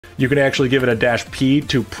you can actually give it a -P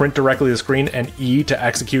to print directly to the screen and E to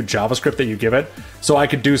execute JavaScript that you give it. So I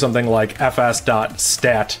could do something like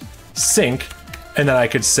fs.stat_sync, and then I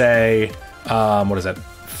could say, what is it?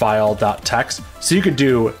 File.text. So you could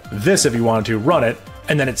do this if you wanted to run it,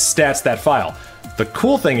 and then it stats that file. The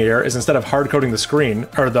cool thing here is instead of hard coding the screen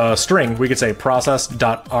or the string, we could say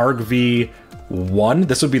process.argv1.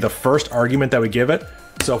 This would be the first argument that we give it.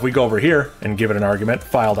 So if we go over here and give it an argument,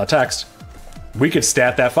 file.text, we could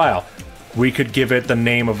stat that file. We could give it the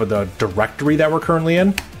name of the directory that we're currently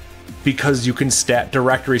in, because you can stat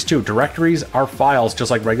directories too. Directories are files just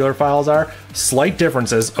like regular files are. Slight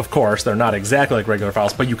differences, of course, they're not exactly like regular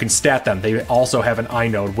files, but you can stat them. They also have an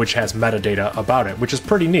inode which has metadata about it, which is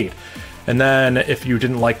pretty neat. And then if you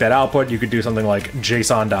didn't like that output, you could do something like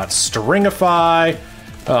json.stringify.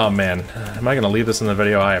 Oh man, am I gonna leave this in the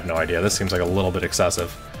video? I have no idea. This seems like a little bit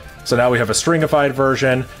excessive. So now we have a stringified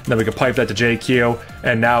version, and then we can pipe that to JQ,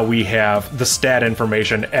 and now we have the stat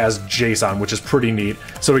information as JSON, which is pretty neat.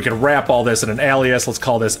 So we can wrap all this in an alias. Let's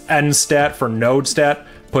call this nstat for node stat.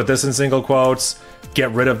 Put this in single quotes,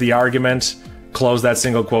 get rid of the argument, close that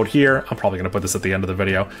single quote here. I'm probably gonna put this at the end of the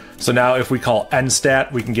video. So now if we call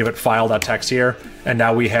nstat, we can give it file.text here, and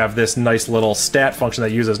now we have this nice little stat function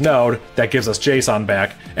that uses node that gives us JSON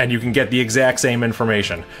back, and you can get the exact same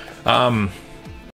information.